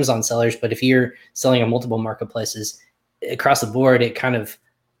arm for Amazon sellers, but if you're selling on multiple marketplaces across the board, it kind of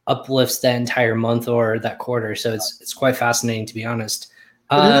uplifts that entire month or that quarter. So it's quite fascinating, to be honest.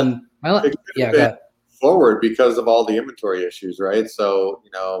 Forward because of all the inventory issues, right? So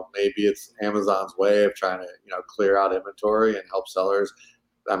maybe it's Amazon's way of trying to clear out inventory and help sellers.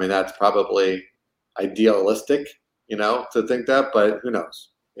 I mean, that's probably idealistic, to think that, but who knows?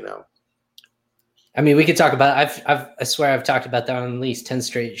 I mean, we could talk about. I swear I've talked about that on at least 10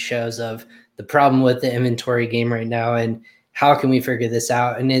 straight shows of the problem with the inventory game right now, and how can we figure this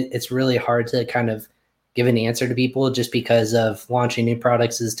out? And it's really hard to kind of give an answer to people, just because of launching new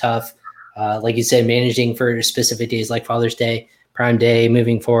products is tough. Like you said, managing for specific days like Father's Day, Prime Day,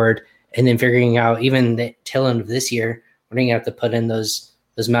 moving forward, and then figuring out even the tail end of this year, we're going to have to put in those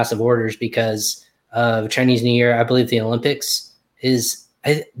massive orders because of Chinese New Year. I believe the Olympics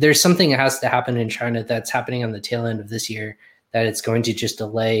there's something that has to happen in China that's happening on the tail end of this year that it's going to just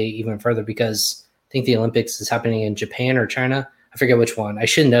delay even further, because I think the Olympics is happening in Japan or China. I forget which one. I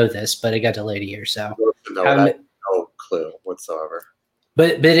should know this, but it got delayed a year. So no clue whatsoever.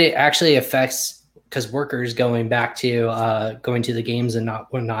 But it actually affects, because workers going back to the games and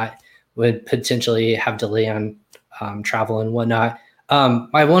whatnot would potentially have delay on travel and whatnot.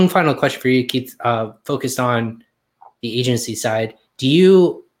 My one final question for you, Keith, focused on the agency side. Do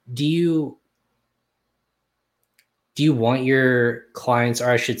you want your clients,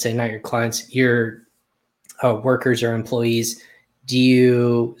 or I should say not your clients, your workers or employees, do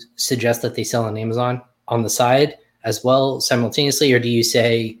you suggest that they sell on Amazon on the side as well simultaneously, or do you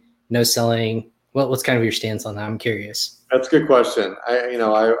say no selling? What's kind of your stance on that? I'm curious. That's a good question.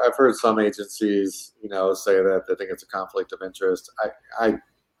 I've heard some agencies, say that they think it's a conflict of interest. I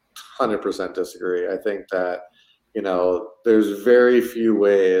 100% disagree. I think that, there's very few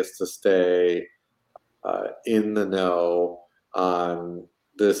ways to stay in the know on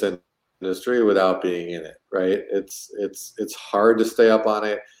this industry without being in it, right? It's hard to stay up on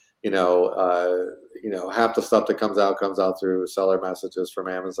it. Half the stuff that comes out through seller messages from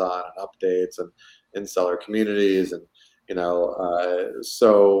Amazon and updates and seller communities, and and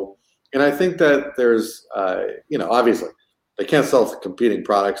I think that there's obviously they can't sell competing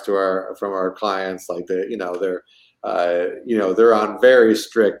products from our clients, like they're on very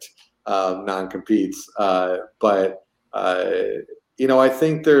strict non-competes, but I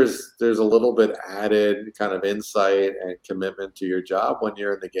think there's a little bit added kind of insight and commitment to your job when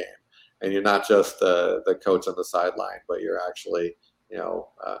you're in the game, and you're not just the coach on the sideline, but you're actually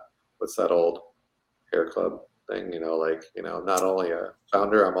what's that old hair club thing? Not only a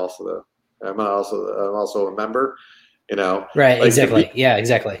founder, I'm also a member. Right. Like, exactly. Yeah.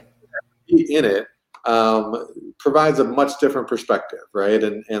 Exactly. In it provides a much different perspective, right?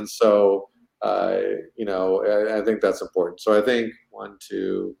 And so I think that's important. So I think 1,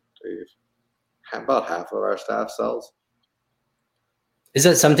 2, 3, about half of our staff sells. Is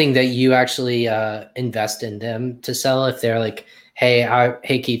that something that you actually invest in them to sell? If they're like,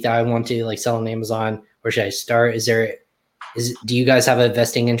 hey Keith, I want to like sell on Amazon, where should I start? Do you guys have a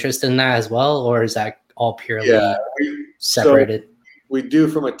vesting interest in that as well, or is that all purely separated? So we do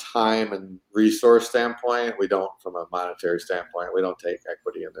from a time and resource standpoint. We don't from a monetary standpoint. We don't take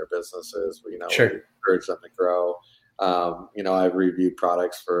equity in their businesses. Sure. We encourage them to grow. I review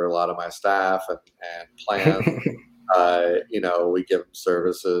products for a lot of my staff and plans. We give them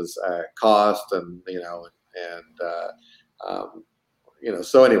services at cost, and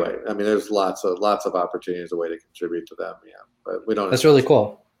so anyway, I mean, there's lots of opportunities, a way to contribute to them. Yeah, but we don't. That's really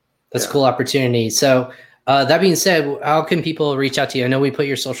cool. That's a cool opportunity. So that being said, how can people reach out to you? I know we put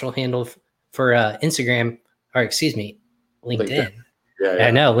your social handle for Instagram, or excuse me, LinkedIn. Yeah.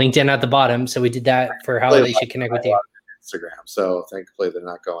 I know, LinkedIn at the bottom. So we did that for how they should connect with you. Instagram. So thankfully they're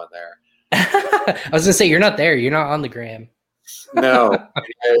not going there. I was gonna say, you're not there. You're not on the gram. No,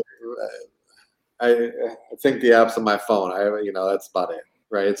 I think the app's on my phone. That's about it,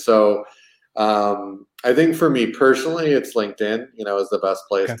 right? So I think for me personally, it's LinkedIn. Is the best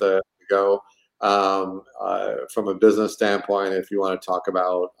place to go. From a business standpoint, if you want to talk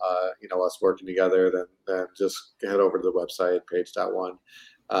about us working together, then just head over to the website, page.one.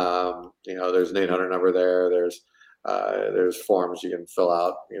 There's an 800 number there. There's forms you can fill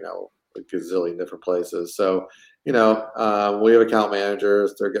out, a gazillion different places. So, we have account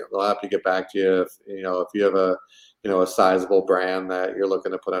managers. They'll have to get back to you if you have a sizable brand that you're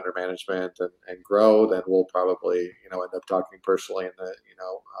looking to put under management and grow, then we'll probably, end up talking personally in the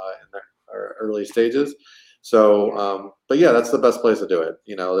early stages. So, but yeah, that's the best place to do it.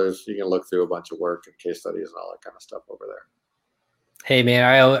 You can look through a bunch of work and case studies and all that kind of stuff over there. Hey man,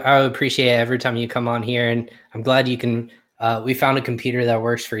 I appreciate it every time you come on here, and I'm glad you can. We found a computer that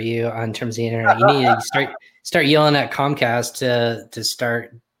works for you in terms of the internet. You need to start yelling at Comcast to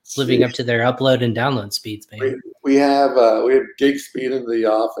start living up to their upload and download speeds, man. We have gig speed in the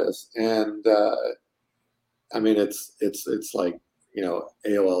office, and I mean it's like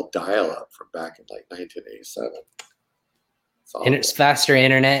AOL dial-up from back in like 1987. And it's faster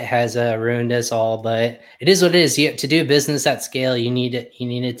internet has ruined us all, but it is what it is. To do business at scale, you need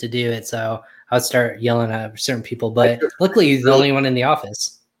it to do it. So I would start yelling at certain people, but luckily you're the only one in the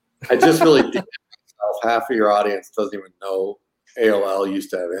office. I just really did myself. Half of your audience doesn't even know AOL used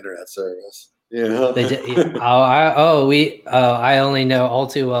to have internet service. They did. I only know all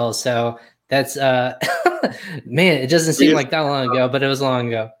too well. So that's man, it doesn't seem like that long ago, but it was long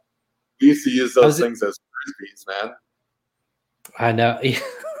ago. We used to use those things as frisbees, man. I know.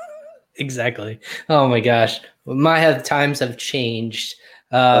 Exactly. Oh my gosh. Times have changed.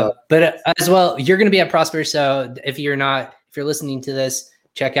 But as well, you're going to be at Prosper. So if you're listening to this,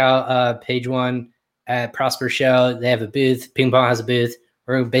 check out Page One at Prosper Show. They have a booth. Ping Pong has a booth.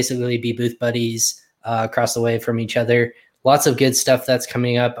 We're going to basically be booth buddies across the way from each other. Lots of good stuff that's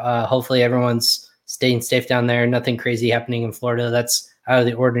coming up. Hopefully everyone's staying safe down there. Nothing crazy happening in Florida that's out of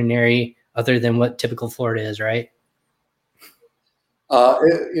the ordinary other than what typical Florida is, right?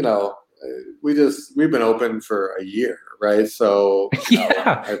 We've been open for a year, right? So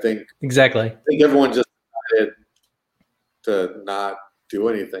I think exactly. Everyone just decided to not do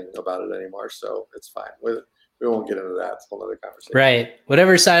anything about it anymore, so it's fine. We won't get into that. It's a whole other conversation. Right.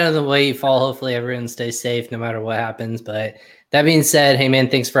 Whatever side of the way you fall, hopefully everyone stays safe no matter what happens. But that being said, hey man,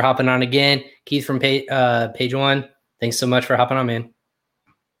 thanks for hopping on again, Keith from Page One. thanks so much for hopping on, man.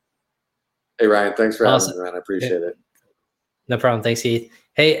 Hey, Ryan, thanks for having me, man. I appreciate it. No problem. Thanks, Heath.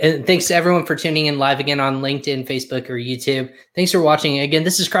 Hey, and thanks to everyone for tuning in live again on LinkedIn, Facebook, or YouTube. Thanks for watching. Again,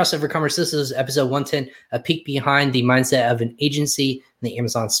 this is Crossover Commerce. This is episode 110, a peek behind the mindset of an agency in the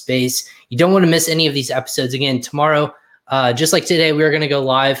Amazon space. You don't want to miss any of these episodes. Again, tomorrow, just like today, we're going to go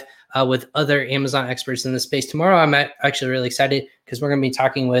live with other Amazon experts in the space. Tomorrow, I'm actually really excited because we're going to be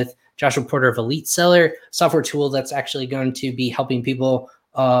talking with Joshua Porter of Elite Seller, software tool that's actually going to be helping people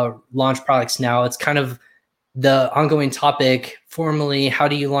launch products now. It's kind of the ongoing topic formally. How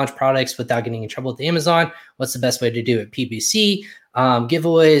do you launch products without getting in trouble with Amazon? What's the best way to do it? PPC,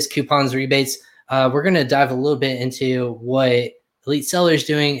 giveaways, coupons, rebates. We're going to dive a little bit into what Elite Seller is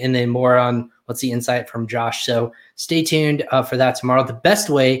doing and then more on what's the insight from Josh. So stay tuned for that tomorrow. The best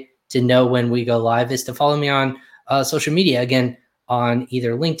way to know when we go live is to follow me on social media. Again, on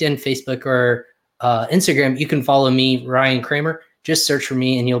either LinkedIn, Facebook, or Instagram. You can follow me, Ryan Kramer. Just search for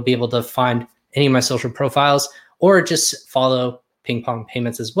me and you'll be able to find any of my social profiles, or just follow Ping Pong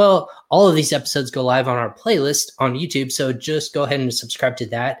Payments as well. All of these episodes go live on our playlist on YouTube. So just go ahead and subscribe to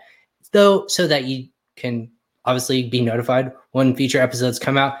that, though, so that you can obviously be notified when future episodes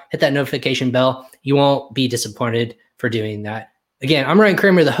come out. Hit that notification bell. You won't be disappointed for doing that. Again, I'm Ryan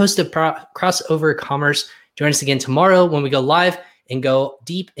Kramer, the host of Crossover Commerce. Join us again tomorrow when we go live and go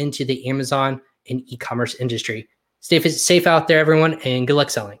deep into the Amazon and e-commerce industry. Stay safe out there, everyone, and good luck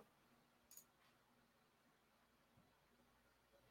selling.